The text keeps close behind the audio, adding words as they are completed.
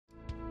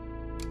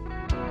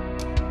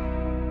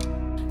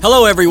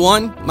Hello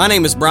everyone, my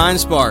name is Brian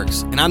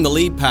Sparks, and I'm the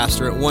lead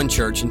pastor at One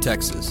Church in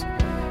Texas.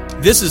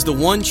 This is the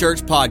One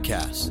Church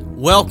Podcast.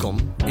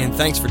 Welcome, and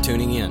thanks for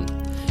tuning in.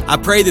 I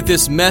pray that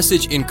this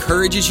message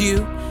encourages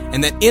you,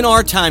 and that in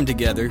our time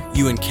together,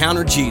 you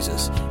encounter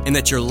Jesus, and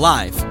that your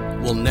life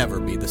will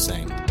never be the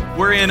same.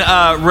 We're in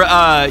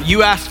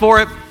You Asked For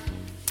It.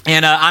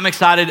 And I'm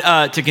excited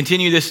to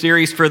continue this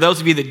series. For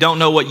those of you that don't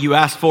know what you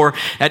asked for,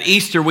 at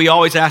Easter, we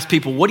always ask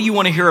people, what do you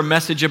want to hear a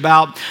message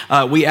about?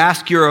 We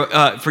ask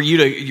for you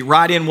to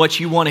write in what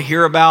you want to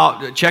hear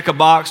about, check a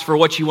box for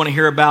what you want to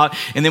hear about,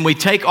 and then we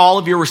take all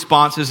of your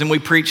responses and we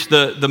preach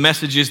the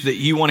messages that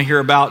you want to hear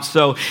about.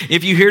 So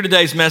if you hear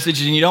today's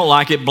message and you don't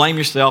like it, blame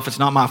yourself. It's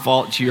not my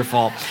fault. It's your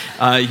fault.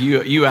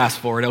 You asked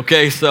for it,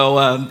 okay?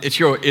 So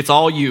it's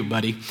all you,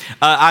 buddy.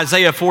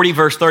 Isaiah 40,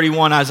 verse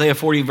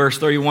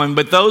 31.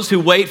 But those who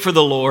wait for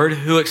the Lord,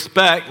 who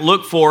expect,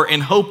 look for,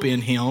 and hope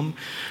in Him,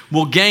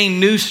 will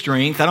gain new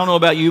strength. I don't know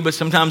about you, but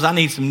sometimes I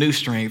need some new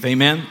strength.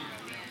 Amen?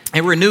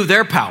 And renew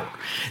their power.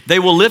 They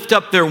will lift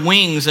up their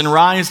wings and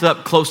rise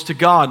up close to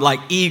God like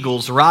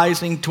eagles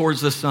rising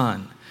towards the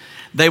sun.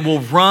 They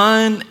will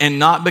run and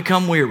not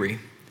become weary.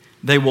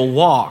 They will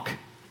walk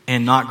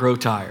and not grow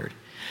tired.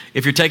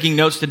 If you're taking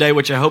notes today,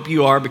 which I hope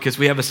you are, because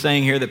we have a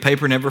saying here that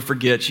paper never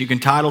forgets, you can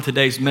title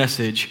today's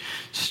message,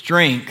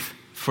 Strength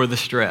for the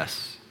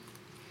Stress.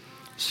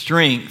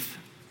 Strength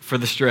for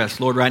the stress.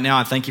 Lord, right now,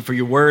 I thank you for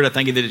your word. I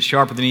thank you that it's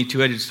sharper than any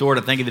two-edged sword.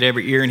 I thank you that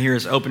every ear in here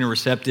is open and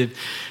receptive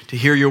to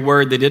hear your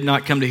word. They did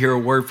not come to hear a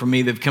word from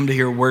me. They've come to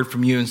hear a word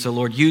from you. And so,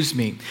 Lord, use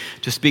me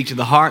to speak to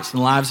the hearts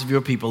and lives of your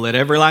people. Let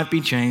every life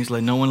be changed.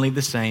 Let no one leave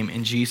the same.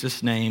 In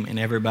Jesus' name. And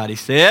everybody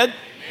said,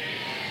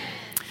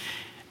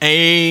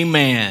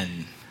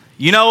 Amen.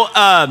 You know,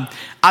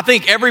 I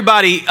think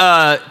everybody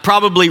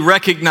probably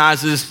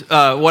recognizes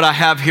what I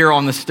have here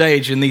on the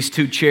stage in these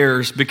two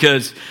chairs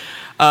because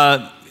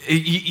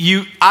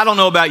I don't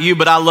know about you,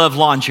 but I love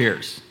lawn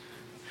chairs.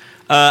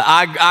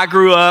 I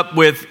grew up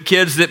with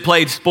kids that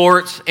played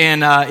sports,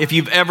 and if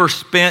you've ever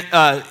spent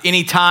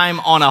any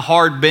time on a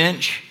hard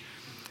bench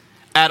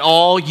at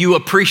all, you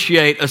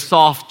appreciate a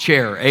soft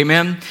chair.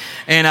 Amen?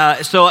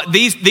 And so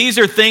these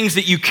are things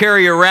that you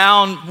carry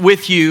around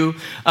with you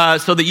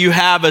so that you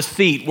have a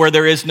seat where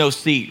there is no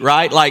seat,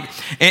 right?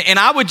 And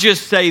I would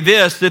just say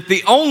this, that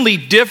the only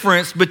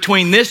difference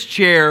between this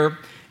chair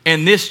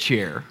and this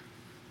chair,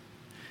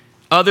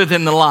 other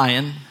than the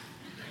lion,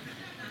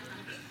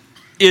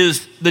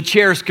 is the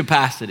chair's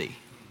capacity.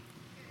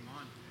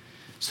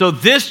 So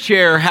this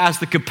chair has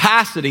the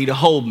capacity to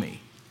hold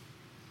me.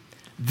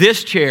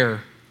 This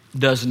chair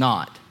does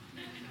not.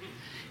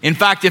 In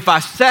fact, if I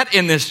sat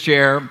in this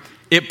chair,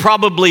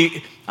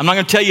 I'm not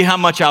going to tell you how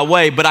much I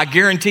weigh, but I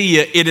guarantee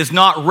you it is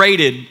not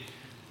rated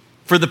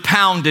for the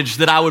poundage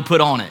that I would put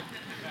on it.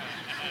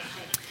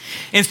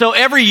 And so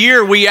every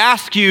year we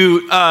ask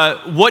you,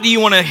 what do you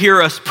want to hear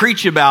us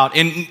preach about?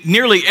 And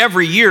nearly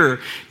every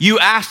year you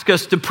ask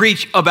us to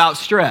preach about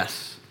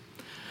stress.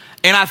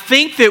 And I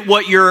think that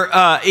what you're,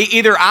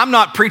 either I'm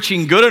not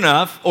preaching good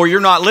enough, or you're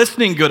not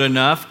listening good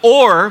enough,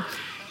 or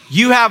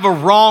you have a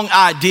wrong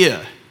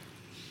idea.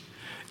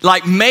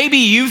 Like maybe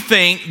you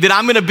think that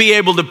I'm going to be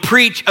able to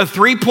preach a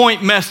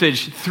 3-point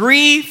message,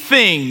 3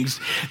 things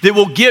that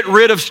will get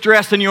rid of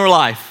stress in your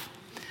life.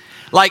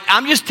 Like,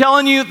 I'm just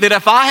telling you that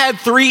if I had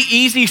 3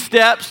 easy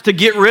steps to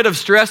get rid of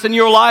stress in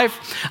your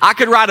life, I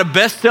could write a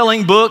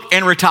best-selling book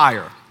and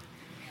retire.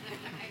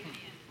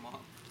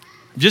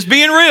 Just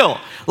being real.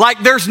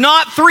 Like, there's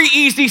not 3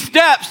 easy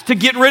steps to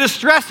get rid of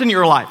stress in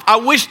your life. I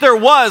wish there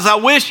was. I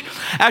wish,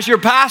 as your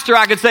pastor,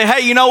 I could say,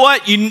 hey, you know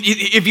what?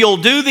 If you'll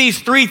do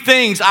these 3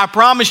 things, I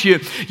promise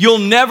you, you'll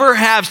never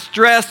have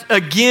stress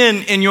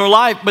again in your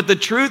life. But the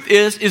truth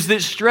is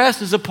that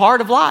stress is a part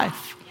of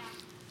life.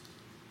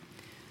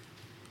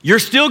 You're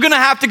still going to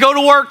have to go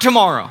to work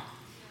tomorrow.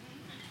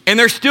 And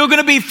there's still going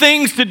to be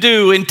things to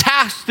do and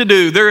tasks to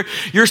do.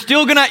 You're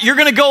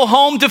going to go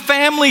home to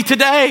family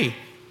today.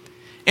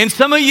 And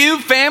some of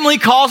you, family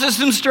causes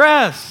some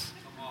stress.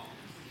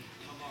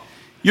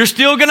 You're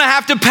still going to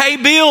have to pay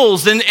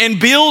bills, and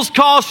bills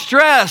cause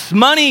stress.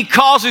 Money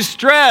causes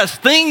stress.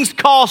 Things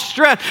cause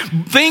stress.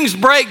 Things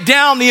break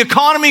down. The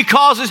economy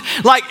causes,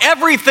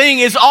 everything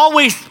is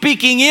always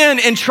speaking in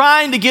and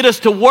trying to get us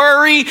to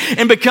worry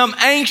and become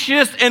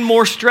anxious and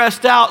more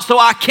stressed out. So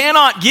I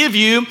cannot give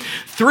you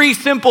 3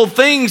 simple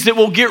things that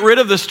will get rid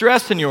of the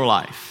stress in your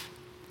life.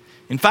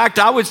 In fact,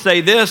 I would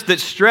say this, that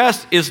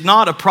stress is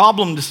not a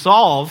problem to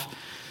solve.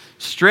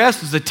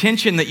 Stress is a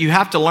tension that you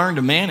have to learn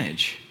to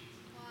manage.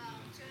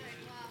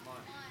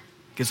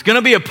 It's going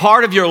to be a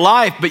part of your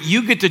life, but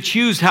you get to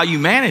choose how you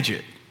manage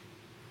it.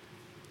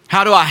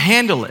 How do I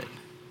handle it?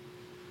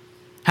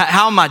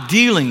 How am I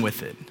dealing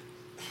with it?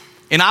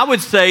 And I would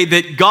say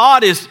that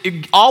God is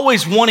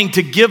always wanting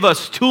to give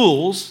us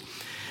tools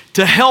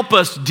to help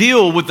us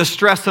deal with the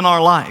stress in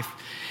our life.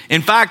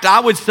 In fact, I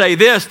would say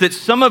this, that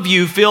some of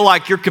you feel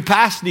like your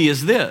capacity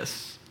is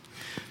this.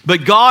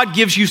 But God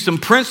gives you some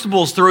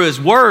principles through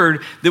His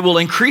Word that will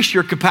increase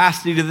your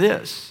capacity to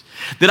this.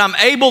 that I'm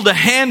able to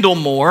handle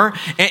more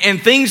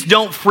and things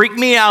don't freak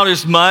me out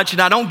as much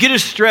and I don't get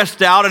as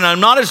stressed out and I'm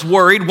not as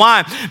worried.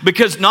 Why?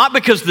 Not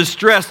because the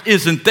stress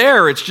isn't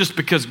there, it's just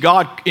because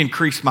God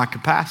increased my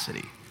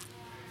capacity.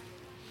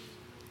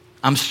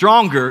 I'm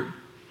stronger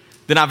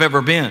than I've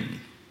ever been.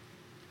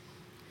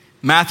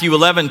 Matthew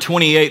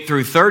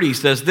 11:28-30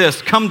 says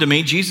this, "Come to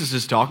me," Jesus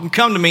is talking,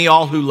 "come to me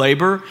all who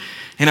labor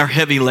and are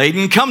heavy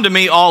laden. Come to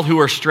me all who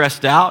are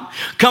stressed out.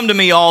 Come to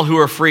me all who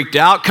are freaked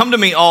out. Come to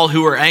me all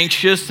who are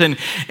anxious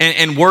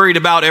and worried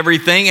about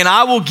everything, and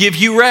I will give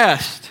you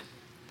rest.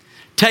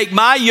 Take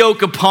my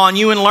yoke upon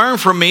you and learn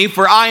from me,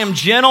 for I am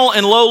gentle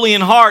and lowly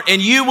in heart,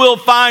 and you will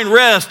find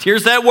rest."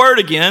 Here's that word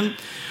again,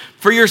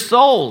 "for your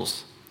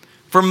souls.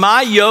 For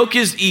my yoke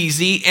is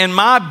easy and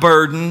my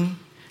burden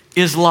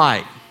is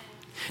light."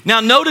 Now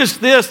notice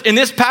this, in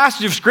this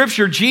passage of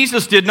Scripture,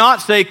 Jesus did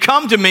not say,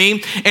 "Come to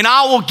me and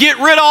I will get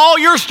rid of all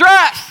your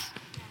stress.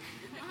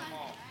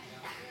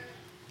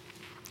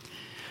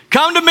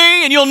 Come to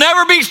me and you'll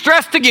never be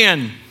stressed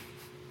again.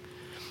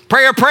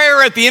 Pray a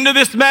prayer at the end of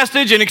this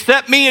message and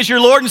accept me as your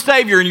Lord and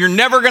Savior, and you're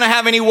never going to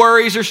have any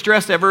worries or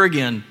stress ever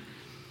again."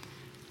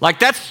 Like,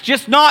 that's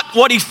just not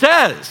what he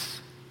says.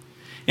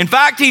 In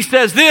fact, he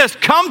says this,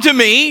 "Come to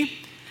me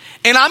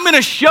and I'm going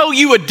to show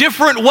you a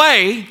different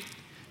way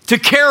to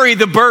carry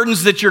the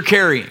burdens that you're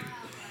carrying.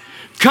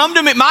 Come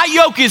to me. My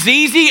yoke is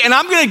easy, and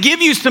I'm going to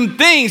give you some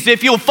things.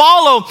 If you'll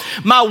follow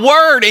my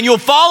word and you'll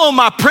follow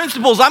my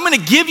principles, I'm going to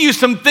give you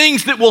some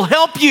things that will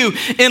help you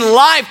in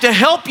life to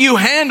help you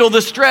handle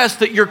the stress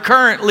that you're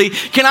currently."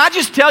 Can I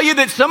just tell you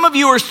that some of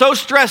you are so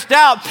stressed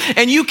out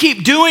and you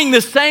keep doing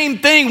the same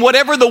thing,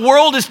 whatever the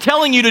world is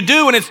telling you to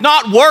do, and it's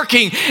not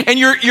working, and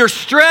you're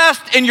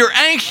stressed and you're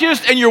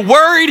anxious and you're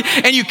worried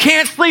and you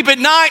can't sleep at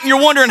night and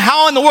you're wondering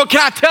how in the world.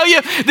 Can I tell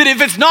you that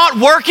if it's not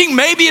working,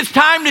 maybe it's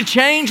time to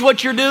change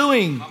what you're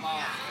doing? Come on,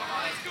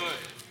 that's good.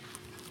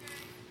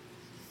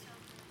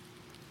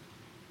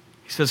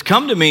 He says,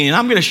 "Come to me and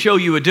I'm going to show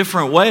you a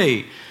different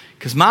way,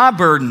 because my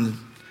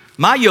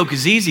yoke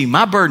is easy,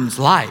 my burden's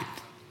light."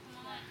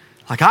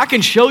 Like, I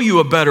can show you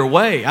a better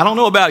way. I don't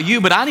know about you,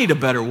 but I need a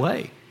better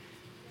way.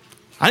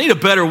 I need a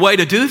better way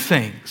to do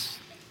things.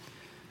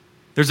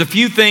 There's a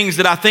few things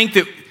that I think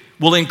that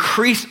will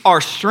increase our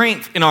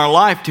strength in our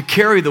life to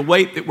carry the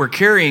weight that we're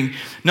carrying.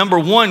 Number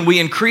one, we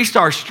increase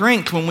our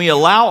strength when we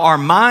allow our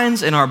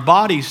minds and our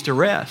bodies to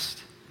rest.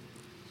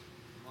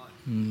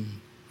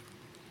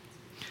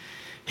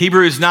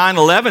 Hebrews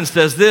 9:11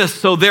 says this,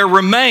 "So there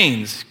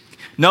remains,"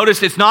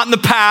 notice it's not in the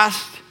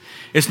past,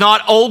 it's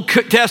not Old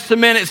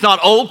Testament, it's not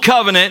Old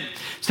Covenant.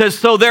 It says,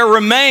 "So there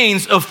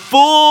remains a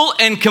full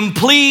and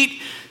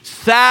complete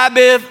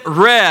Sabbath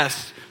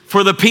rest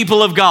for the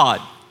people of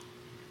God.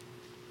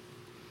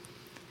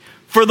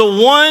 For the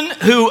one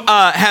who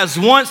has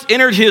once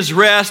entered his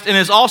rest and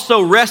has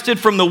also rested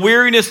from the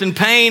weariness and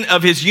pain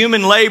of his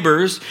human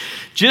labors,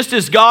 just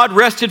as God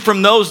rested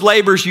from those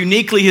labors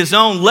uniquely his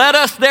own, let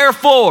us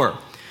therefore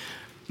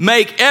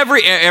make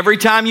every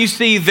time you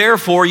see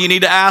therefore, you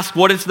need to ask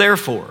what it's there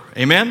for.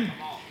 Amen?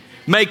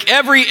 Make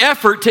every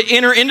effort to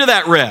enter into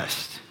that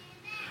rest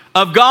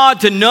of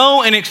God, to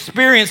know and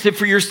experience it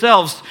for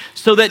yourselves,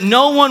 so that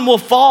no one will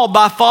fall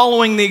by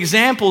following the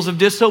examples of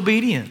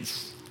disobedience."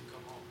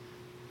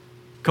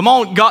 Come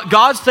on,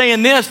 God's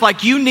saying this,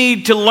 like, you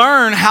need to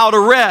learn how to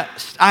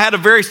rest. I had a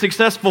very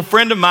successful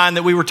friend of mine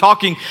that we were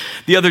talking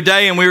the other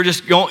day, and we were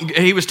just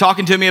he was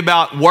talking to me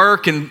about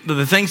work and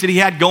the things that he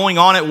had going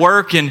on at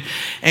work. And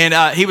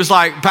he was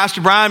like, "Pastor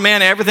Brian,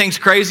 man, everything's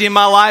crazy in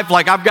my life.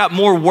 Like, I've got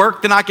more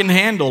work than I can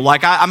handle.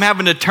 Like, I'm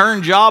having to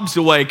turn jobs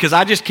away because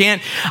I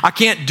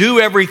can't do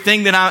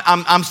everything that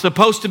I'm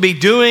supposed to be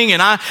doing.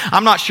 And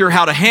I'm not sure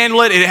how to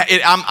handle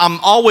it.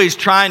 I'm always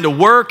trying to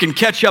work and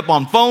catch up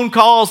on phone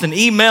calls and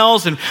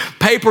emails and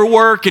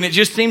paperwork, and it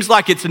just seems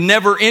like it's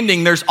never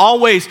ending. There's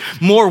always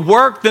more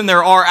work than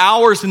there are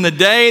hours in the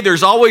day.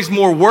 There's always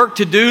more work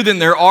to do than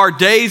there are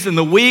days in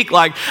the week.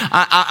 Like,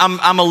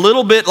 I'm a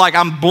little bit like,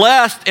 I'm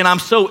blessed, and I'm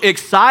so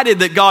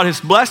excited that God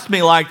has blessed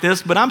me like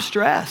this, but I'm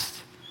stressed.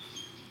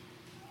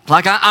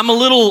 Like, I'm a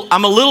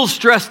little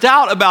stressed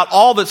out about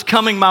all that's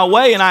coming my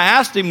way." And I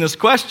asked him this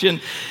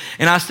question,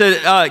 and I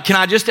said, "Can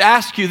I just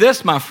ask you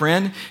this, my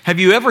friend?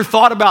 Have you ever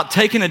thought about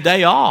taking a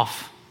day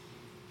off?"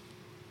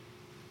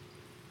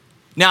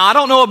 Now, I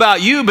don't know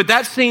about you, but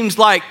that seems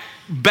like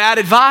bad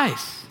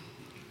advice.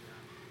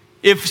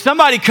 If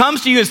somebody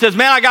comes to you and says,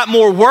 "Man, I got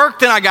more work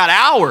than I got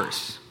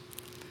hours.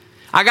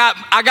 I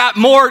got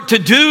more to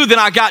do than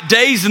I got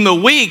days in the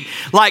week,"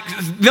 like,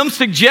 them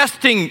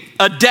suggesting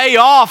a day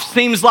off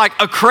seems like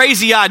a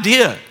crazy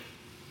idea.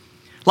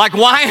 Like,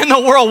 why in the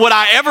world would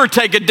I ever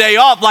take a day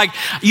off? Like,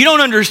 you don't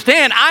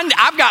understand.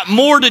 I've got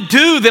more to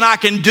do than I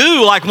can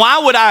do. Like, why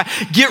would I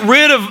get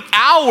rid of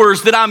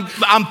hours that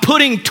I'm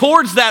putting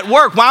towards that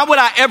work? Why would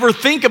I ever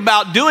think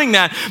about doing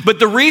that? But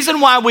the reason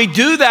why we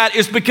do that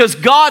is because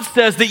God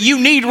says that you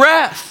need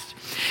rest.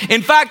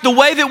 In fact, the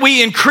way that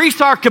we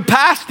increase our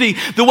capacity,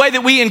 the way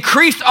that we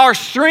increase our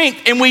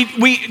strength and we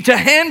to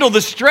handle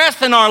the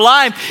stress in our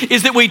life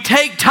is that we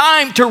take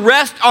time to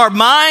rest our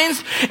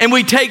minds and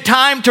we take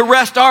time to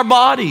rest our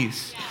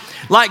bodies.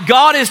 Like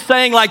God is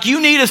saying, like,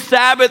 you need a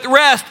Sabbath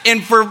rest.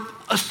 And for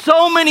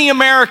so many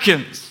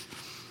Americans,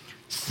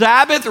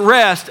 Sabbath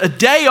rest, a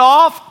day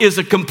off, is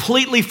a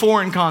completely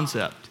foreign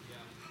concept.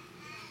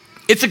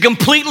 It's a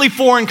completely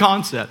foreign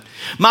concept.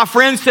 My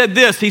friend said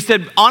this. He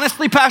said,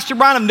 honestly, Pastor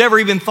Brian, I've never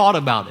even thought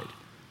about it.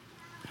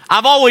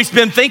 I've always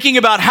been thinking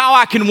about how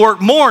I can work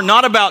more,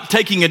 not about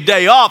taking a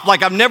day off.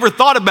 Like, I've never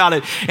thought about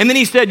it. And then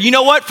he said, you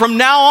know what? From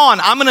now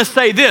on, I'm going to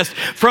say this.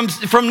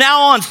 From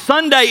now on,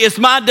 Sunday is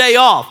my day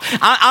off.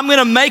 I'm going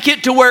to make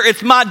it to where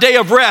it's my day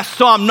of rest.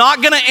 So I'm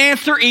not going to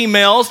answer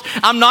emails.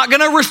 I'm not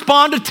going to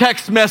respond to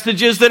text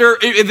messages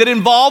that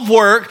involve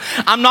work.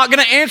 I'm not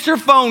going to answer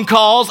phone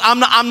calls. I'm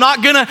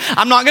not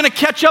going to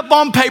catch up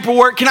on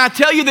paperwork. Can I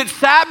tell you that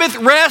Sabbath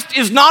rest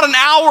is not an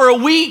hour a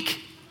week?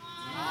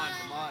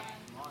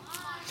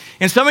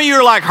 And some of you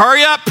are like,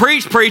 hurry up,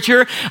 preach,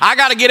 preacher. I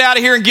got to get out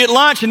of here and get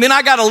lunch, and then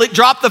I got to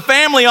drop the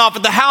family off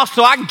at the house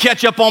so I can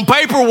catch up on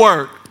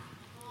paperwork.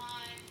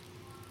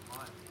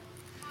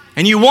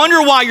 And you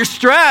wonder why you're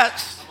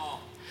stressed.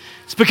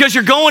 It's because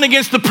you're going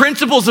against the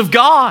principles of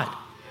God.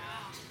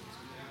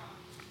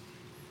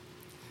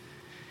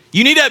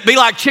 You need to be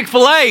like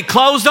Chick-fil-A,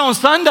 closed on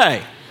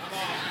Sunday.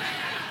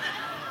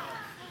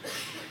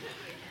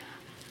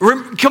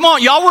 Come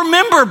on, y'all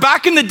remember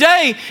back in the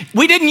day,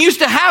 we didn't used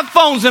to have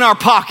phones in our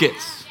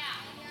pockets.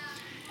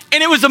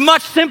 And it was a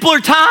much simpler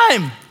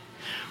time.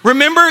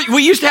 Remember,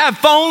 we used to have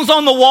phones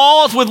on the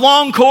walls with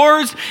long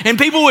cords, and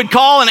people would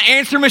call and an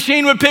answer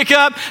machine would pick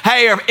up.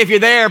 Hey, if you're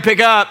there, pick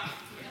up.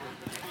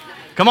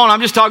 Come on, I'm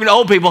just talking to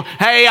old people.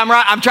 Hey,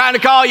 I'm trying to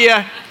call you.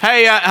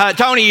 Hey,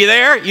 Tony, you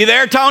there? You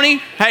there, Tony?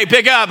 Hey,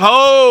 pick up.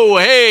 Oh,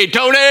 hey,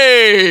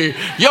 Tony.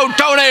 Yo,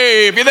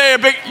 Tony, if you're there,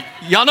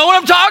 y'all know what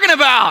I'm talking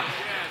about.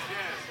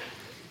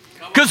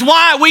 Because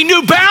why? We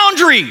knew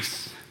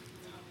boundaries.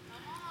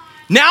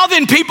 Now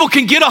then, people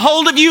can get a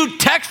hold of you,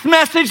 text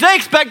message. They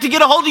expect to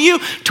get a hold of you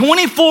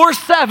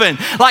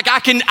 24/7. Like I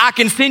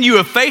can send you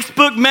a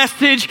Facebook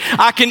message.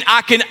 I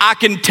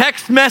can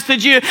text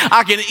message you.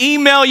 I can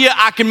email you.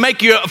 I can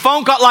make you a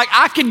phone call. Like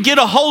I can get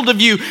a hold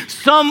of you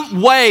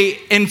some way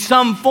in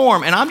some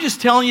form. And I'm just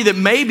telling you that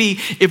maybe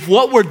if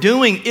what we're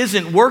doing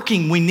isn't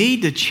working, we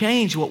need to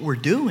change what we're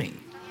doing.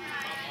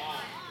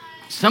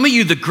 Some of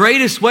you, the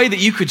greatest way that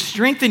you could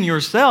strengthen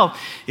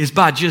yourself is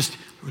by just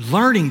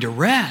learning to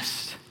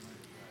rest.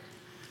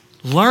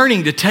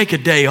 Learning to take a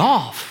day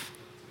off.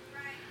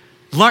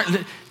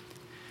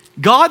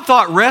 God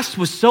thought rest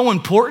was so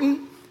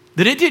important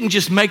that it didn't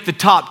just make the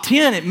top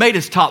 10, it made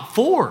us top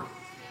 4.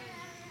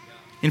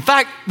 In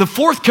fact, the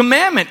 4th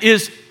commandment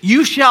is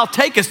you shall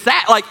take a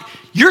Sabbath. Like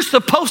you're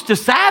supposed to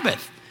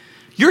Sabbath.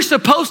 You're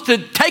supposed to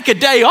take a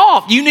day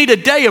off. You need a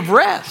day of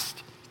rest.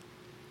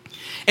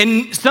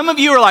 And some of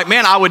you are like,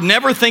 man, I would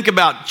never think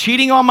about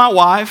cheating on my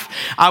wife.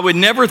 I would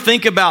never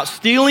think about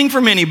stealing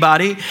from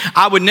anybody.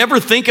 I would never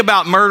think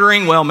about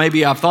murdering. Well,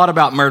 maybe I've thought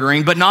about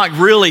murdering, but not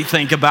really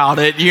think about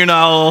it, you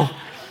know.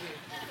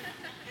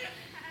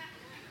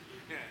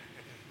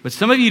 But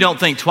some of you don't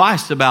think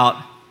twice about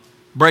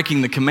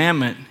breaking the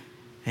commandment,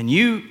 and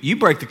you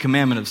break the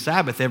commandment of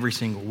Sabbath every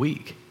single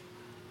week.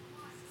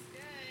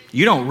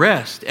 You don't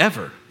rest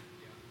ever.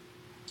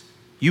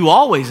 You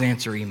always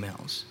answer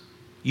emails.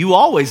 You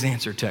always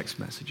answer text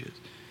messages.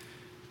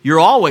 You're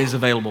always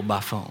available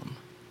by phone.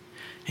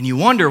 And you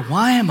wonder,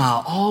 why am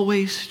I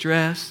always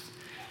stressed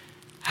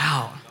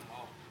out?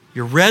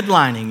 You're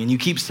redlining and you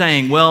keep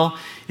saying, well,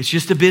 it's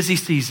just a busy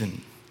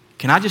season.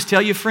 Can I just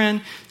tell you,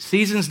 friend,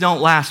 seasons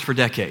don't last for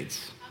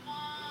decades.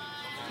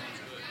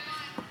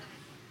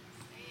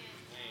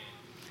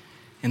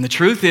 And the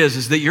truth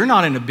is that you're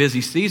not in a busy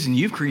season.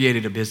 You've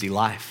created a busy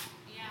life.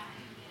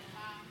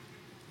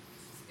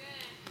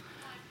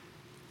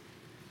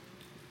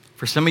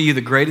 For some of you, the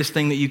greatest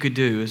thing that you could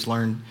do is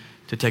learn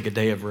to take a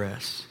day of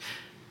rest.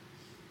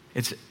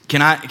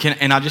 And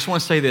I just want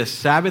to say this,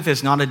 Sabbath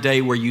is not a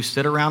day where you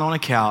sit around on a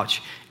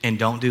couch and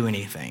don't do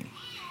anything.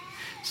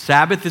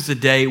 Sabbath is a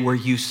day where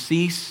you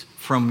cease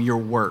from your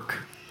work.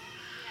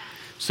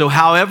 So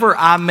however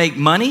I make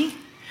money,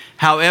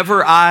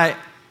 however I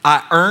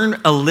earn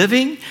a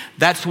living,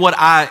 that's what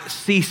I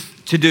cease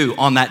to do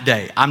on that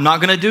day. I'm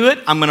not going to do it.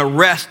 I'm going to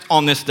rest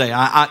on this day.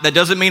 That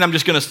doesn't mean I'm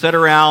just going to sit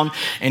around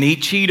and eat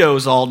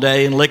Cheetos all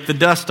day and lick the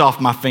dust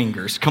off my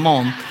fingers. Come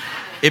on.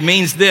 It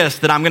means this,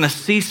 that I'm going to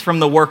cease from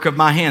the work of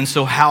my hands.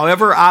 So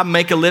however I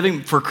make a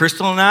living, for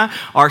Crystal and I,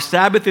 our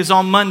Sabbath is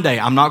on Monday.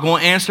 I'm not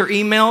going to answer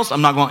emails.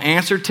 I'm not going to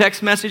answer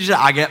text messages.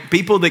 I get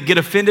people that get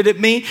offended at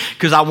me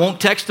because I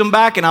won't text them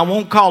back and I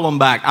won't call them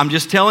back. I'm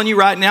just telling you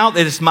right now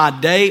that it's my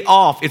day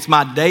off. It's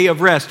my day of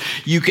rest.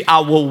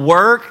 I will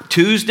work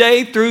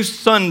Tuesday through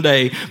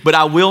Sunday, but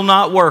I will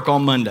not work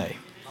on Monday.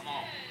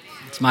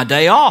 It's my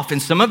day off.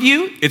 And some of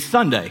you, it's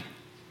Sunday.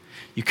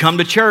 You come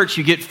to church,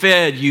 you get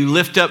fed, you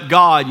lift up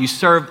God, you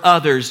serve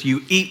others,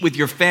 you eat with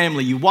your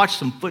family, you watch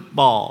some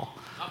football.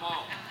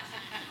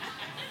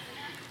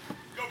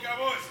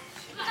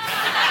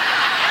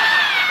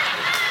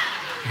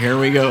 Here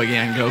we go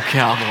again. Go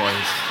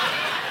Cowboys.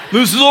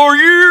 This is our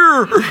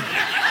year.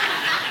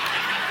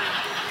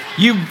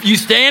 You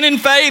stand in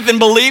faith and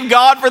believe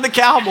God for the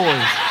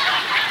Cowboys.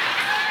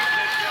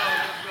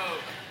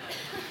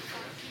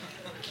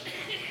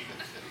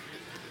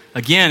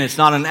 Again, it's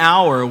not an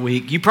hour a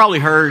week. You probably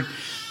heard,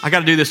 I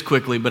got to do this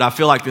quickly, but I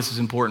feel like this is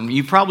important.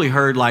 You probably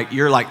heard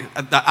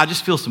I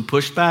just feel some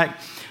pushback.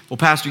 Well,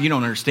 Pastor, you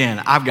don't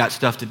understand. I've got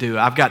stuff to do.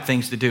 I've got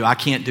things to do. I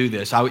can't do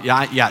this.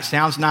 It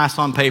sounds nice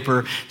on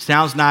paper.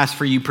 Sounds nice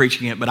for you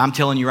preaching it, but I'm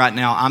telling you right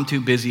now, I'm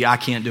too busy. I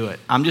can't do it.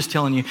 I'm just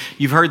telling you.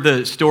 You've heard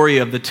the story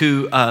of the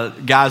two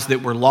guys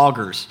that were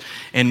loggers,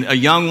 and a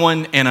young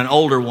one and an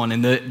older one.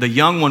 And the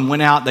young one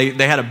went out. They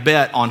had a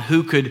bet on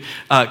who could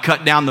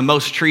cut down the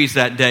most trees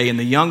that day. And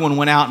the young one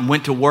went out and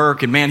went to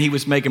work, and man, he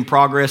was making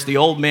progress. The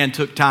old man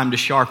took time to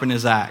sharpen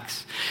his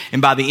axe.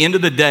 And by the end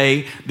of the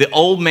day, the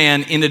old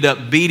man ended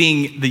up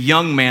beating the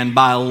young man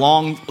by a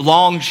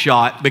long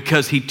shot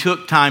because he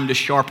took time to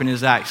sharpen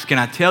his axe. Can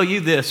I tell you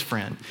this,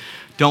 friend?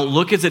 Don't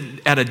look at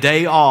a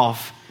day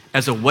off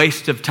as a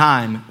waste of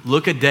time.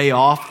 Look a day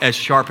off as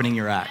sharpening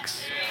your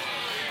axe.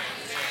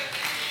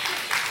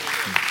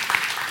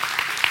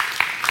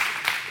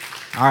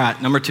 All right,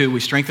 number 2, we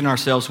strengthen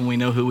ourselves when we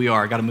know who we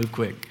are. I got to move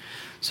quick.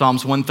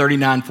 Psalms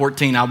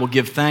 139:14, I will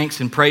give thanks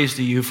and praise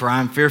to you, for I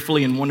am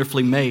fearfully and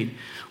wonderfully made.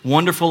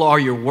 Wonderful are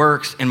your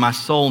works, and my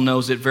soul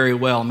knows it very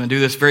well. I'm going to do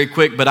this very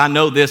quick, but I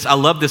know this. I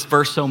love this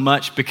verse so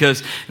much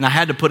and I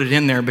had to put it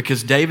in there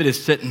because David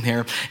is sitting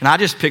there, and I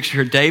just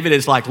picture David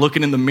is like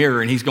looking in the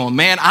mirror, and he's going,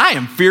 man, I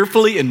am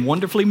fearfully and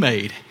wonderfully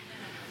made.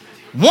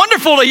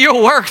 Wonderful are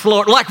your works,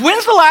 Lord. Like,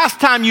 when's the last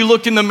time you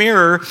looked in the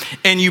mirror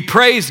and you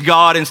praised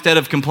God instead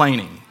of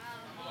complaining?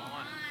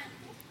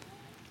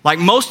 Like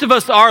most of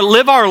us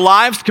live our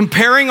lives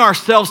comparing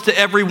ourselves to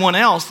everyone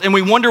else, and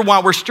we wonder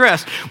why we're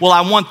stressed. Well,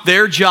 I want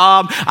their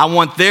job, I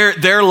want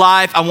their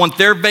life, I want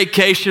their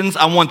vacations,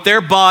 I want their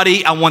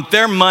body, I want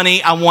their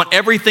money, I want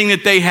everything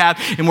that they have,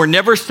 and we're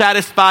never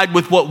satisfied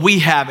with what we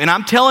have. And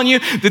I'm telling you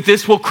that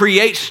this will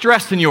create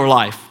stress in your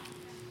life.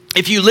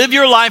 If you live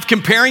your life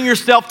comparing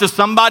yourself to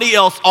somebody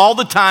else all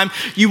the time,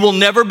 you will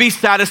never be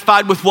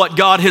satisfied with what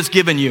God has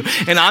given you.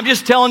 And I'm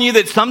just telling you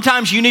that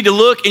sometimes you need to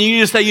look and you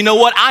need to say, you know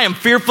what? I am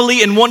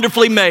fearfully and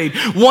wonderfully made.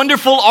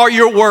 Wonderful are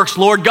your works,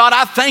 Lord. God,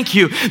 I thank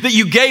you that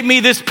you gave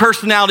me this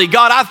personality.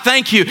 God, I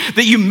thank you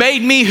that you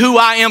made me who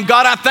I am.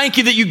 God, I thank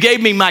you that you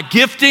gave me my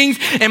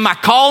giftings and my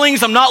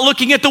callings. I'm not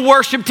looking at the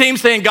worship team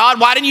saying, God,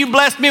 why didn't you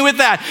bless me with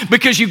that?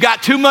 Because you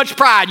got too much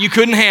pride. You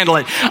couldn't handle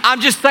it.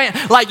 I'm just saying,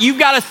 like, you've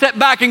got to step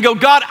back and go,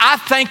 God, I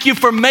thank you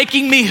for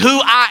making me who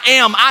I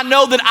am. I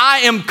know that I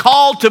am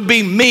called to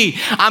be me.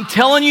 I'm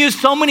telling you,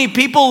 so many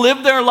people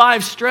live their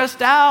lives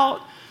stressed out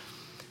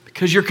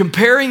because you're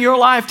comparing your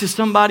life to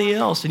somebody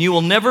else, and you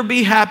will never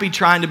be happy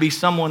trying to be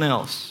someone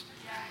else.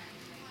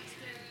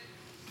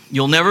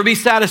 You'll never be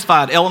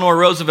satisfied. Eleanor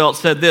Roosevelt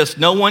said this,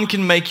 no one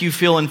can make you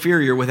feel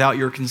inferior without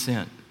your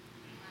consent.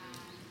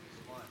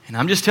 And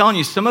I'm just telling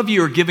you, some of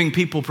you are giving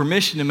people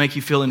permission to make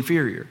you feel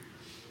inferior.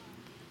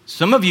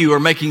 Some of you are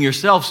making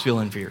yourselves feel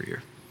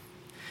inferior.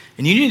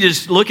 And you need to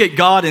just look at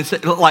God and say,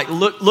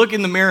 look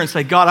in the mirror and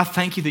say, God, I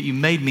thank you that you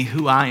made me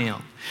who I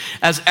am.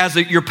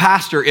 Your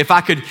pastor,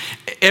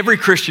 every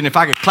Christian, if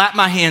I could clap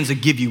my hands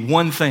and give you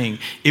one thing,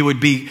 it would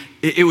be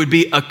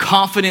a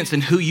confidence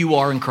in who you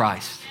are in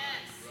Christ.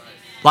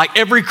 Like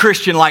every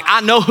Christian, like I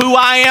know who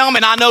I am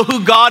and I know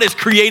who God has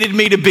created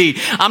me to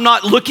be. I'm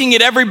not looking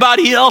at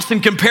everybody else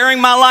and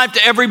comparing my life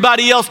to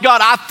everybody else.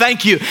 God, I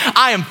thank you.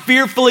 I am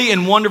fearfully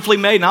and wonderfully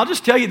made. And I'll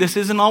just tell you, this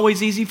isn't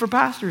always easy for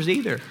pastors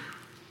either.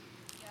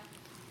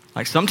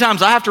 Like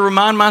sometimes I have to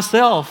remind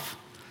myself,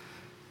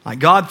 like,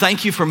 God,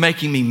 thank you for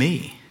making me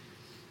me.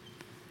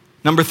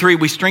 Number 3,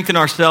 we strengthen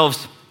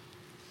ourselves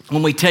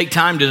when we take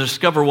time to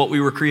discover what we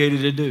were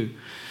created to do.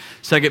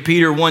 2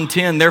 Peter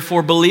 1:10,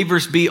 therefore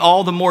believers be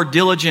all the more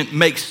diligent,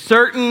 make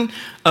certain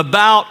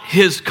about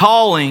his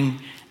calling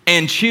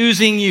and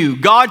choosing you.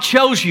 God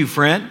chose you,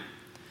 friend.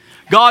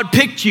 God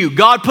picked you.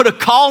 God put a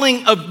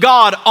calling of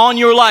God on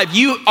your life.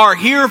 You are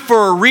here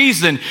for a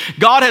reason.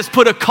 God has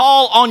put a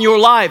call on your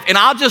life. And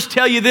I'll just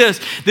tell you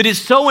this, that it's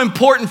so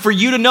important for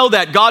you to know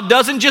that. God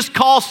doesn't just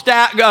call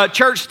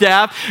church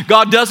staff.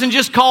 God doesn't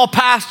just call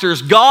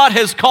pastors. God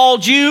has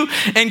called you,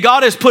 and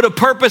God has put a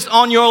purpose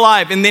on your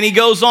life. And then he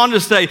goes on to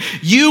say,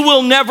 you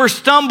will never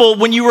stumble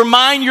when you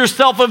remind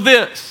yourself of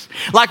this.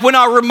 Like when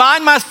I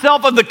remind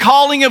myself of the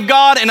calling of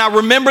God and I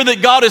remember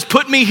that God has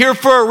put me here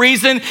for a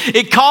reason,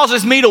 it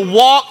causes me to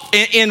walk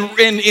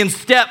in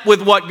step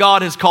with what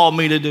God has called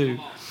me to do.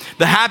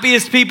 The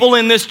happiest people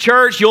in this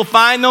church, you'll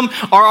find them,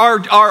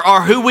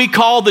 are who we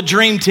call the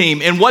dream team.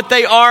 And what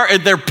they are,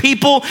 they're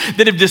people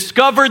that have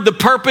discovered the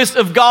purpose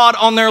of God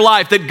on their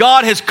life. That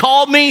God has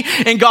called me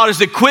and God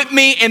has equipped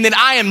me and that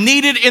I am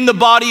needed in the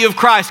body of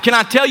Christ. Can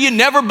I tell you,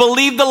 never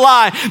believe the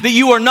lie that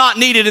you are not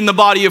needed in the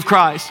body of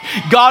Christ.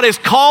 God has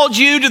called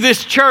you to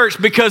this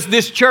church because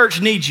this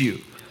church needs you.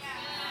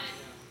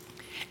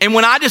 And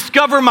when I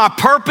discover my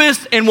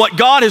purpose and what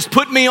God has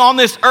put me on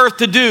this earth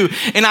to do,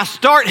 and I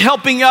start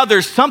helping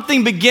others,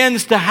 something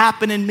begins to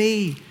happen in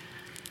me.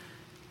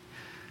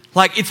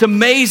 Like, it's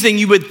amazing.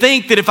 You would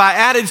think that if I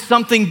added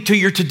something to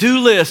your to-do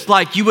list,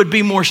 like, you would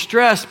be more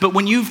stressed. But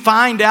when you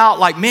find out,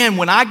 like, man,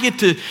 when I get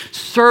to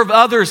serve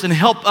others and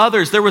help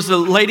others. There was a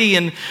lady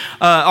in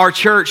our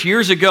church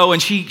years ago,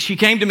 and she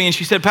came to me and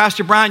she said,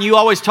 Pastor Brian, you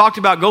always talked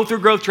about go through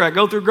growth track,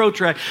 go through growth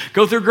track,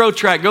 go through growth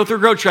track, go through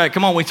growth track.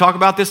 Come on, we talk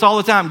about this all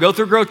the time. Go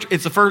through growth.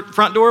 It's the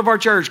front door of our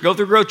church. Go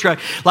through growth track.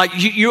 Like,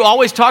 you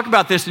always talk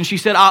about this. And she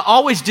said, I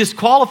always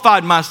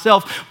disqualified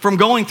myself from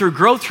going through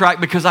growth track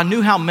because I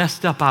knew how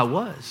messed up I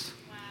was.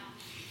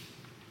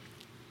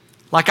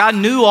 Like, I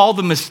knew all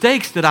the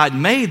mistakes that I'd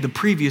made the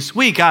previous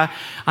week. I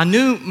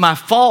knew my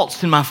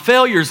faults and my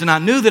failures, and I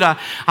knew that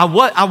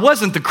I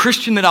wasn't the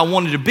Christian that I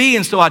wanted to be,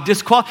 and so I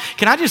disqualified.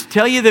 Can I just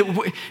tell you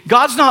that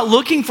God's not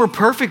looking for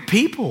perfect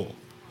people?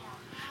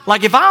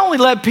 Like, if I only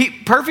let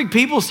perfect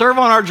people serve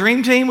on our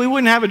dream team, we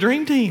wouldn't have a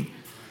dream team.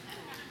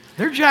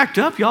 They're jacked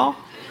up, y'all.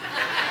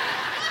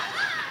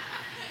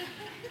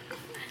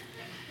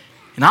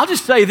 And I'll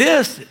just say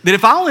this, that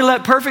if I only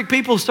let perfect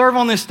people serve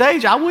on this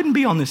stage, I wouldn't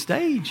be on this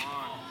stage.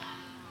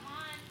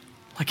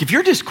 Like, if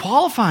you're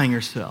disqualifying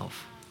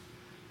yourself,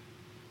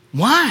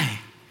 why?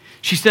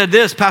 She said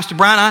this, Pastor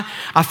Brian,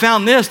 I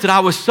found this, that I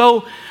was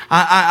so,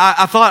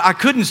 I thought I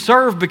couldn't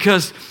serve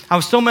because I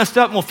was so messed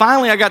up. Well,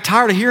 finally, I got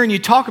tired of hearing you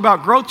talk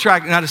about growth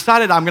track, and I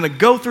decided I'm going to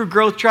go through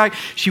growth track.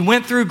 She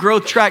went through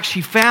growth track.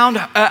 She found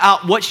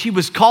out what she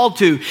was called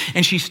to,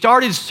 and she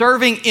started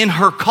serving in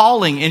her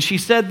calling. And she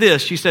said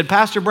this, she said,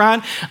 Pastor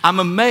Brian, I'm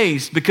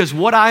amazed because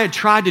what I had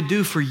tried to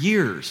do for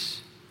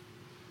years,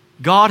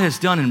 God has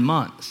done in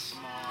months.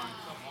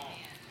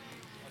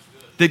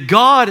 That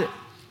God,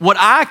 what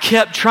I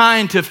kept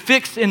trying to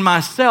fix in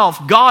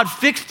myself, God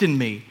fixed in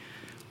me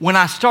when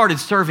I started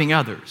serving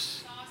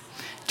others.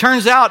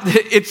 Turns out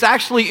that it's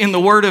actually in the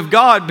Word of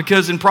God,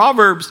 because in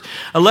Proverbs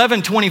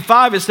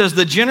 11:25 it says,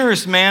 the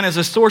generous man is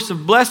a source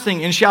of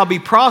blessing and shall be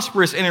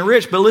prosperous and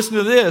enriched. But listen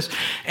to this,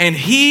 and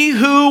he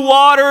who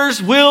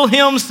waters will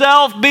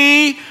himself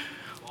be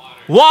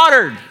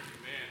watered.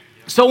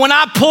 So when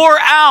I pour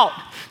out,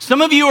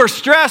 some of you are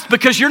stressed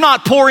because you're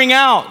not pouring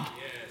out.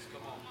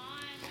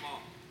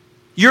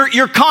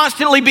 You're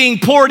constantly being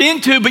poured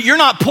into, but you're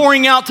not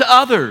pouring out to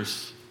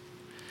others.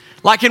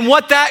 Like, and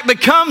what that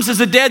becomes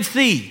is a Dead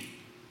Sea.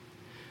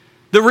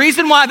 The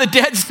reason why the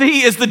Dead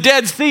Sea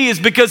is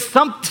because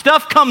some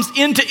stuff comes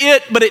into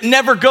it, but it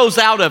never goes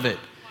out of it.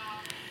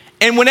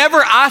 And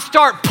whenever I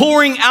start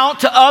pouring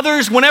out to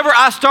others, whenever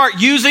I start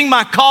using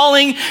my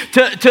calling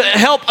to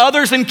help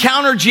others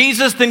encounter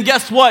Jesus, then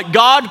guess what?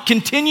 God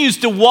continues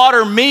to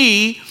water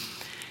me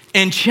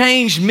and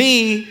change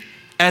me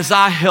as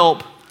I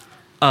help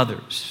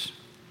others.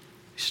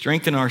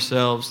 Strengthen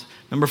ourselves.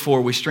 Number 4,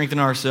 we strengthen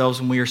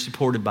ourselves when we are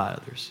supported by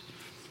others.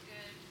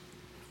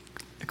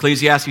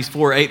 Ecclesiastes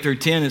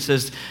 4:8-10, it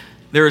says,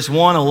 there is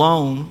one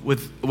alone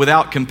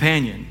without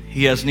companion.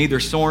 He has neither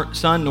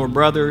son nor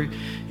brother,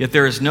 yet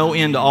there is no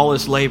end to all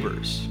his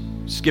labors.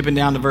 Skipping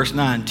down to verse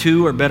 9,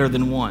 2 are better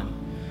than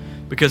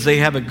one, because they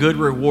have a good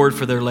reward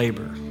for their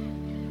labor.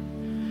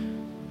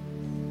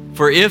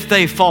 For if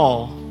they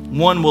fall,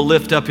 one will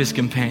lift up his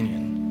companion.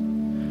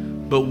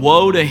 But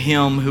woe to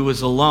him who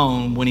is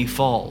alone when he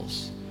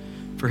falls,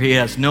 for he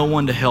has no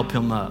one to help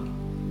him up.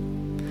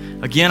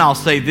 Again, I'll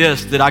say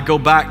this, that I go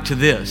back to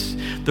this.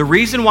 The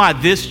reason why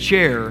this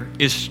chair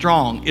is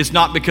strong is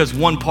not because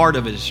one part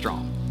of it is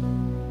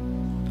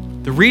strong.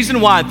 The reason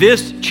why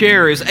this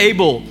chair is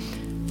able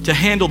to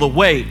handle the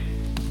weight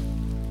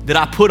that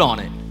I put on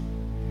it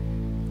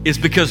is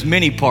because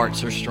many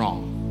parts are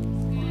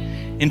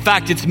strong. In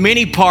fact, it's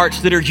many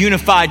parts that are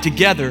unified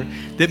together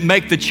that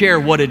make the chair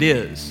what it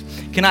is.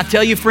 Can I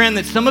tell you, friend,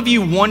 that some of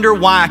you wonder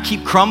why I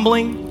keep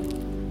crumbling?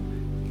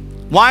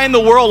 Why in the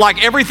world,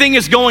 like, everything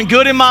is going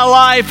good in my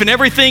life and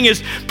everything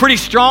is pretty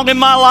strong in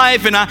my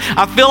life and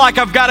I feel like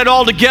I've got it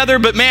all together,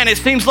 but man, it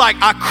seems like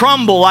I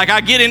crumble, like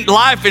I get in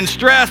life and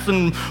stress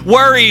and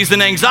worries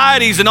and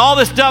anxieties and all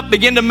this stuff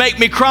begin to make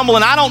me crumble,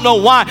 and I don't know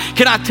why.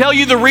 Can I tell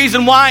you the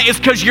reason why? It's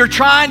because you're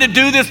trying to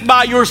do this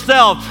by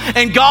yourself,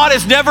 and God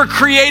has never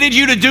created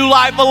you to do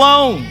life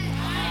alone.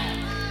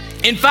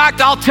 In fact,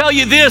 I'll tell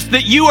you this,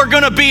 that you are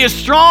going to be as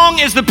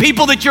strong as the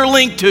people that you're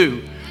linked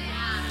to.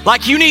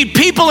 Like, you need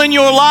people in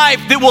your life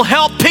that will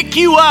help pick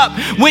you up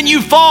when you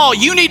fall.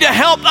 You need to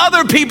help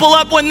other people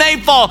up when they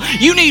fall.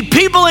 You need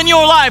people in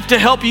your life to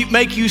help you,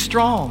 make you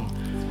strong.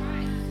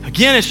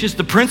 Again, it's just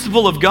the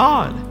principle of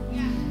God.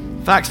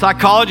 In fact,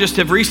 psychologists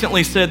have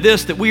recently said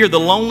this, that we are the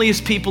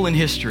loneliest people in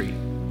history.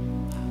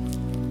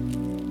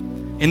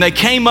 And they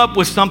came up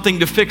with something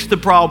to fix the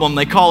problem.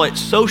 They call it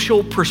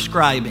social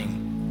prescribing.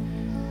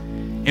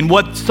 And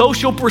what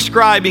social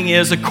prescribing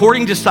is,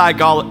 according to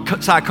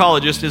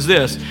psychologists, is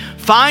this: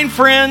 find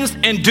friends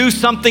and do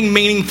something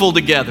meaningful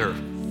together.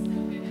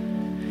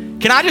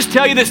 Can I just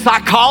tell you that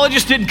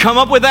psychologists didn't come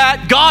up with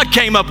that? God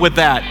came up with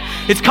that.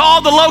 It's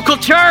called the local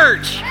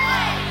church.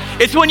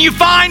 It's when you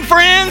find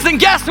friends, and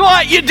guess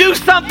what? You do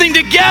something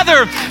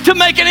together to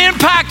make an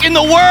impact in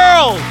the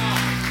world.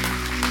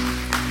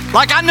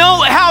 Like, I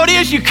know how it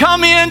is. You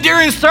come in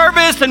during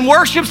service and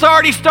worship's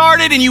already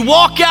started, and you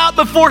walk out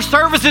before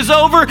service is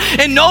over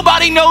and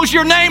nobody knows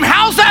your name.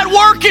 How's that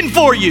working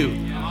for you?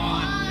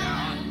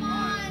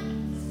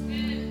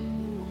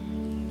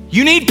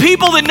 You need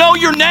people that know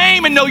your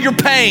name and know your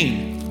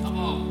pain.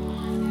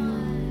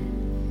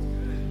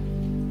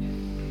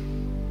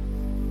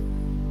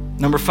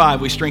 Number 5,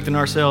 we strengthen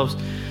ourselves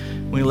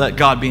when we let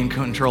God be in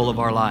control of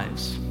our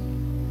lives.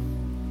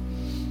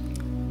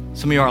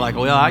 Some of you are like,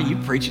 well, you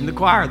preaching the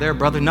choir there,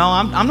 brother. No,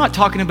 I'm not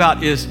talking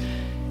about is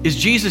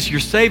Jesus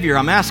your Savior.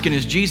 I'm asking,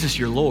 is Jesus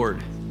your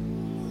Lord?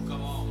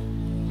 Come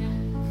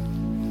on.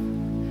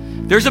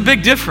 There's a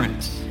big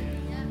difference.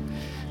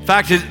 In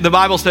fact, the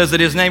Bible says that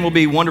his name will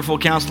be Wonderful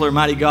Counselor,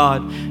 Mighty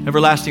God,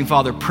 Everlasting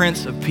Father,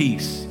 Prince of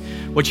Peace.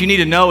 What you need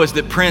to know is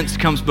that Prince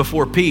comes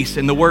before peace,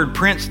 and the word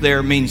Prince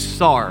there means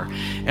Sar,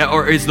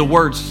 or is the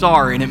word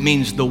Sar, and it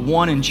means the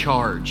one in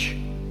charge.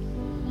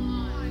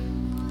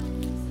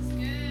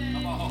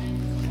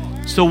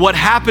 So what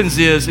happens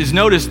is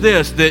notice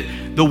this, that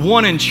the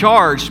one in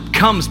charge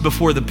comes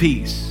before the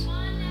peace.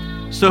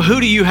 So who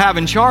do you have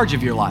in charge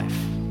of your life?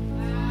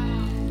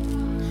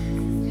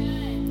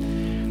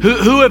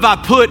 Who have I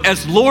put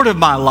as Lord of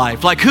my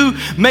life? Like, who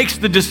makes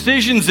the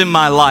decisions in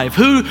my life?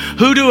 Who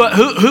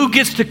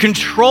gets to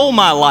control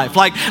my life?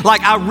 Like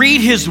I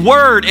read his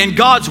word, and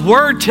God's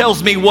word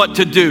tells me what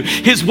to do.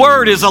 His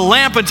word is a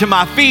lamp unto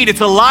my feet. It's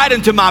a light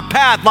unto my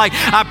path. Like,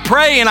 I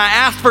pray and I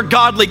ask for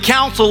godly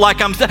counsel, like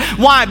I'm saying.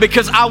 Why?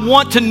 Because I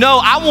want to know.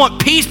 I want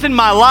peace in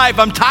my life.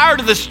 I'm tired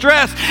of the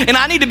stress, and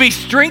I need to be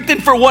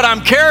strengthened for what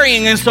I'm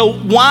carrying. And so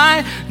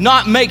why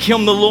not make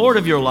him the Lord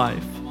of your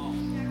life?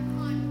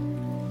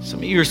 Some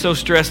of you are so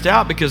stressed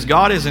out because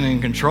God isn't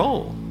in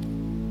control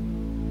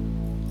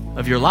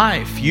of your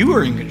life. You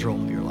are in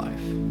control of your life.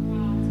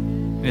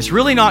 And it's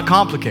really not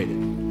complicated.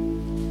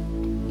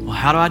 Well,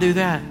 how do I do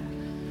that?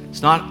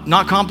 It's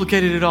not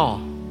complicated at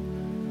all.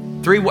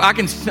 I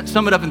can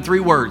sum it up in 3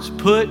 words.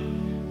 Put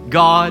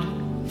God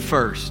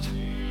first.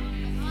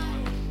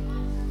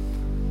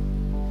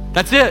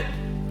 That's it.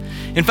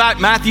 In fact,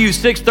 Matthew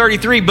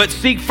 6:33, but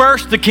seek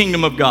first the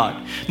kingdom of God.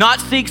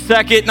 Not seek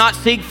second, not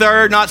seek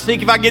third, not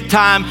seek if I get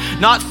time,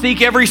 not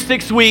seek every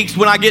 6 weeks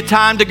when I get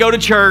time to go to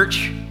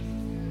church.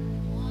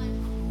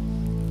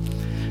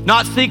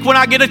 Not seek when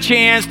I get a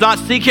chance, not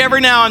seek every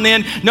now and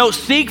then. No,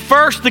 seek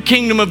first the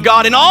kingdom of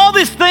God and all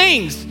these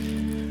things.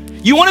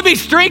 You want to be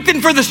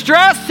strengthened for the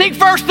stress? Seek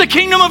first the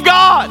kingdom of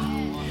God.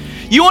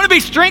 You want to be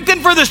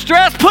strengthened for the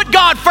stress? Put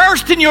God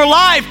first in your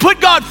life. Put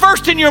God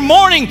first in your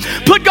morning.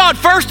 Put God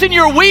first in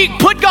your week.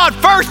 Put God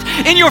first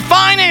in your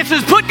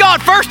finances. Put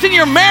God first in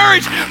your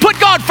marriage. Put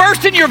God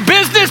first in your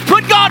business.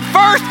 Put God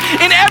first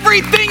in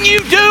everything you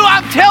do.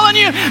 I'm telling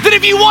you that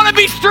if you want to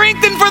be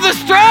strengthened for the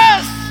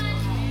stress,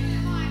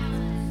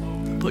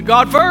 put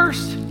God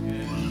first.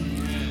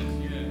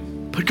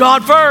 Put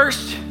God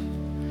first.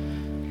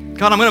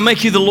 God, I'm going to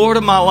make you the Lord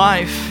of my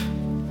life.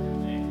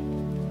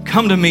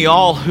 Come to me,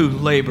 all who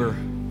labor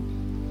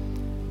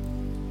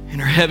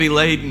and are heavy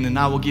laden, and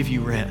I will give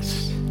you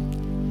rest.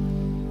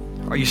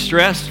 Are you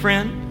stressed,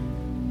 friend?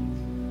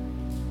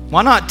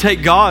 Why not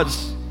take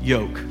God's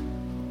yoke,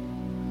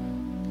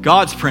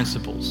 God's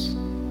principles,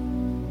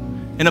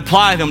 and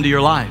apply them to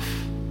your life?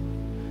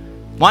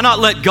 Why not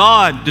let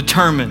God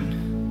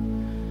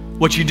determine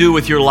what you do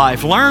with your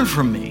life? Learn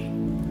from me.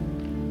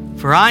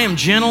 For I am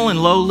gentle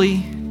and lowly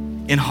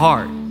in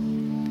heart,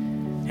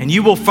 and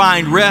you will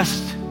find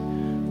rest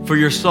for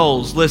your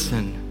souls.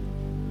 Listen,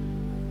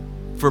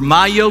 for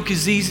my yoke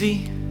is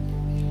easy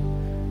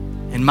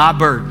and my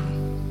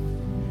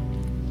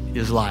burden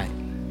is light.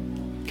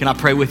 Can I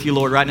pray with you,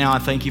 Lord? Right now, I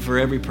thank you for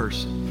every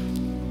person.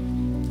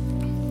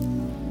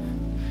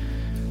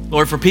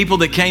 Lord, for people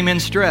that came in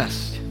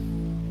stressed,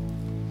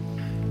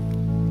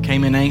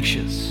 came in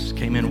anxious,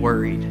 came in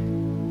worried,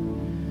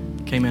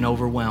 came in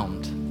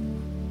overwhelmed.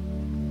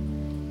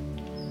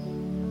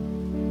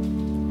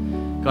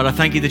 God, I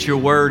thank you that your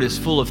word is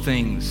full of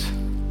things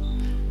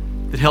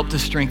that help to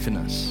strengthen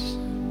us.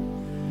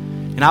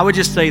 And I would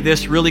just say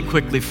this really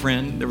quickly,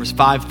 friend. There was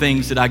 5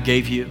 things that I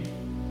gave you.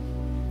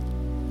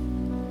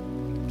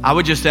 I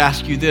would just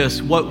ask you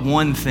this: what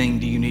one thing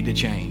do you need to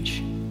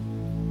change?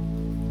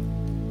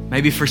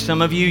 Maybe for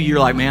some of you, you're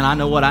like, man, I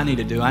know what I need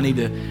to do. I need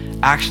to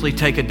actually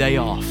take a day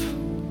off.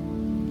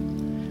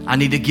 I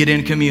need to get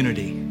in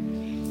community.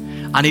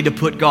 I need to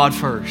put God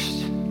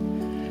first.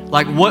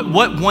 Like,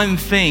 what one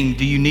thing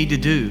do you need to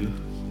do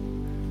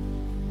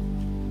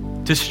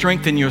to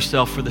strengthen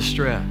yourself for the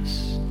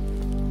stress?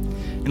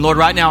 And Lord,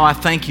 right now I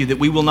thank you that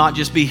we will not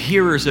just be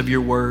hearers of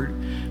your word,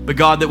 but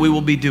God, that we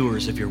will be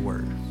doers of your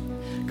word.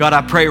 God,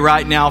 I pray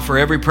right now for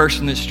every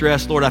person that's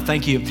stressed. Lord, I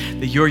thank you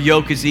that your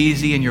yoke is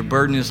easy and your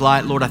burden is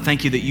light. Lord, I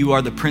thank you that you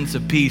are the Prince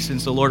of Peace.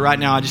 And so, Lord, right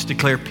now I just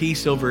declare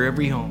peace over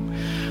every home.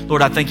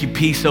 Lord, I thank you,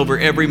 peace over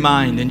every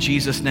mind in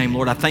Jesus' name.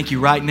 Lord, I thank you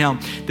right now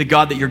that,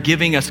 God, that you're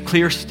giving us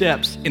clear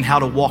steps in how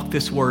to walk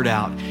this word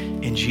out.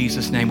 In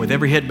Jesus' name, with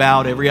every head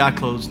bowed, every eye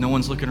closed, no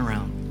one's looking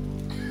around.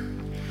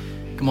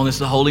 Come on, this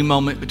is a holy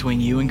moment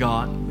between you and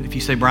God. If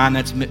you say, Brian,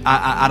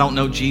 I don't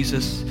know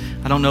Jesus.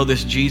 I don't know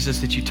this Jesus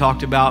that you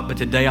talked about, but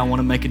today I want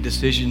to make a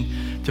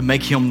decision to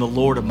make him the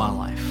Lord of my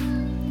life.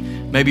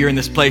 Maybe you're in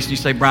this place and you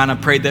say, Brian, I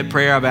prayed that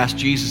prayer. I've asked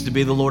Jesus to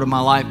be the Lord of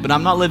my life, but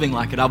I'm not living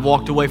like it. I've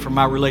walked away from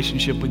my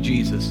relationship with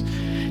Jesus.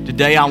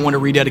 Today I want to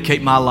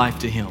rededicate my life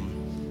to him.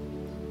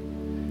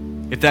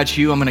 If that's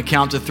you, I'm going to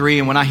count to 3,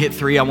 and when I hit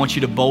 3, I want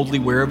you to boldly,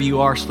 wherever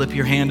you are, slip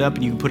your hand up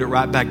and you can put it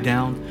right back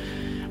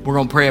down. We're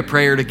going to pray a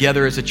prayer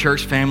together as a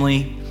church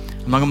family.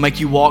 I'm not going to make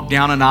you walk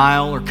down an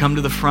aisle or come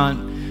to the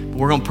front, but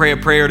we're going to pray a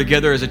prayer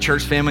together as a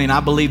church family, and I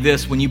believe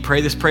this: when you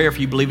pray this prayer, if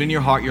you believe it in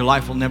your heart, your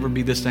life will never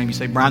be the same. You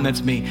say, Brian,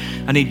 that's me.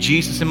 I need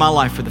Jesus in my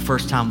life for the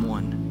first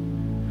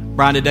time.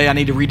 Brian, today I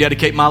need to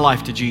rededicate my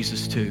life to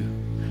Jesus too.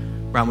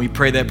 Brian, will you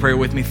pray that prayer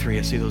with me? 3,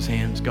 I see those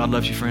hands. God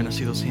loves you, friend. I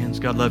see those hands.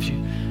 God loves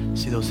you. I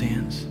see those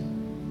hands.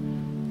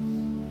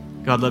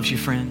 God loves you,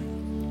 friend.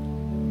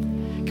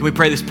 Can we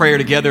pray this prayer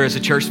together as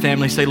a church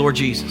family? Say, Lord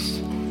Jesus.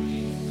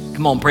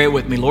 Come on, pray it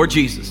with me. Lord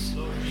Jesus,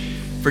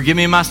 forgive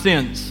me my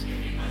sins.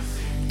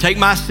 Take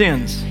my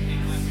sins,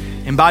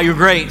 and by your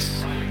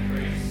grace,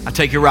 I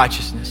take your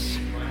righteousness.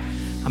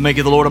 I make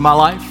you the Lord of my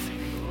life.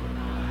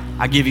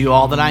 I give you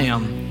all that I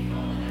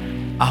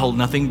am. I hold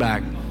nothing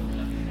back.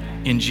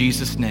 In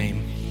Jesus'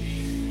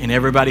 name. And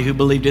everybody who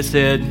believed it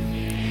said,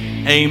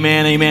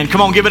 amen, amen.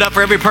 Come on, give it up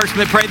for every person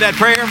that prayed that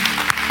prayer.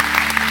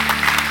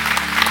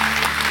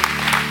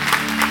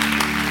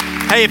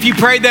 Hey, if you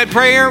prayed that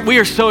prayer, we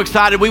are so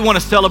excited. We want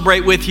to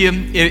celebrate with you.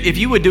 If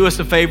you would do us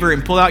a favor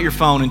and pull out your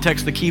phone and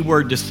text the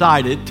keyword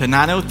DECIDED to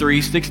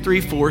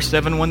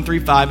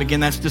 903-634-7135.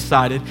 Again, that's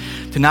DECIDED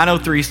to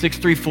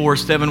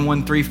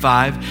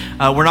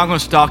 903-634-7135. We're not going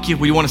to stalk you.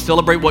 We want to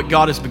celebrate what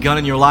God has begun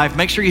in your life.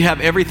 Make sure you have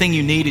everything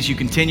you need as you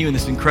continue in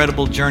this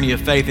incredible journey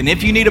of faith. And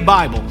if you need a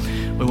Bible,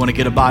 we want to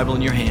get a Bible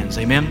in your hands.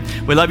 Amen.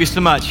 We love you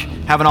so much.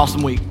 Have an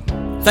awesome week.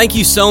 Thank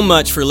you so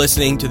much for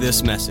listening to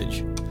this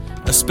message.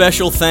 A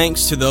special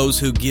thanks to those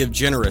who give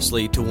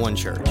generously to One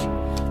Church.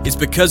 It's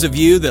because of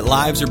you that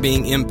lives are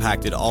being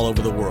impacted all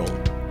over the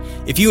world.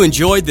 If you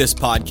enjoyed this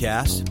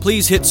podcast,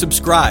 please hit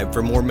subscribe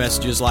for more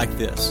messages like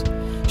this.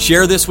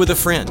 Share this with a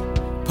friend,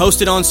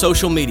 post it on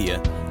social media,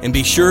 and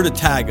be sure to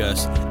tag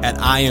us at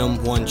I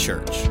Am One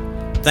Church.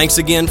 Thanks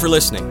again for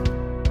listening.